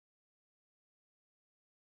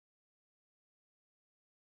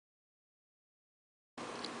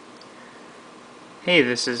Hey,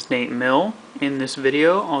 this is Nate Mill. In this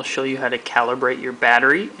video, I'll show you how to calibrate your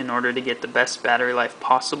battery in order to get the best battery life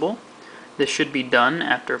possible. This should be done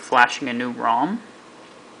after flashing a new ROM.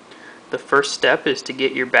 The first step is to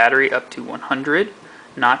get your battery up to 100,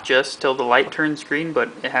 not just till the light turns green,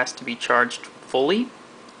 but it has to be charged fully.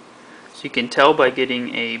 So you can tell by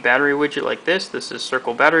getting a battery widget like this. This is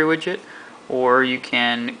Circle Battery Widget, or you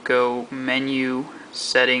can go Menu,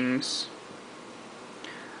 Settings,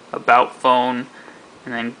 About Phone,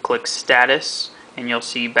 and then click Status, and you'll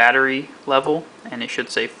see battery level, and it should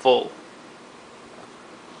say full.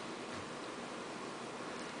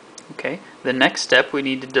 Okay, the next step, we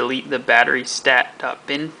need to delete the battery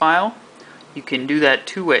stat.bin file. You can do that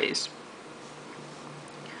two ways.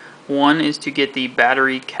 One is to get the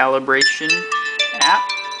battery calibration app.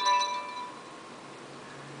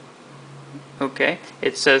 Okay,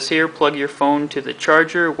 it says here, plug your phone to the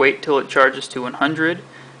charger, wait till it charges to 100,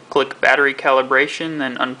 click battery calibration,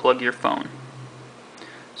 then unplug your phone.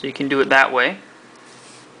 So you can do it that way.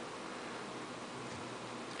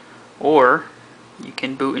 Or you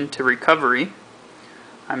can boot into recovery.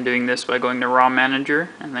 I'm doing this by going to ROM Manager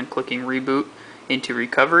and then clicking reboot into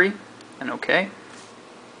recovery and OK.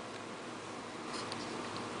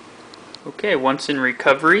 Okay, once in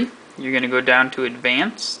recovery, you're going to go down to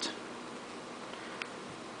Advanced,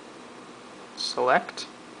 select,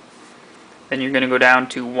 then you're going to go down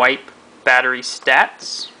to Wipe Battery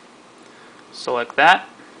Stats, select that,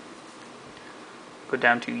 go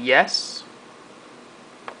down to Yes,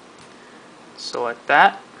 select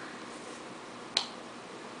that.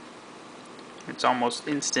 It's almost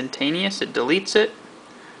instantaneous, it deletes it.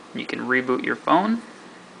 You can reboot your phone.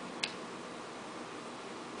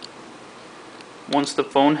 Once the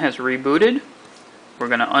phone has rebooted, we're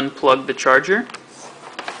going to unplug the charger,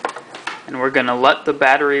 and we're going to let the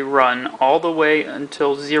battery run all the way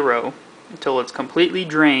until 0, until it's completely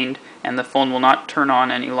drained and the phone will not turn on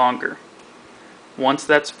any longer. Once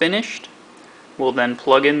that's finished, we'll then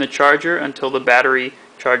plug in the charger until the battery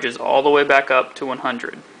charges all the way back up to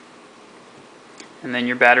 100. And then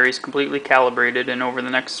your battery is completely calibrated, and over the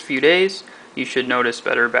next few days you should notice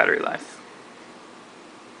better battery life.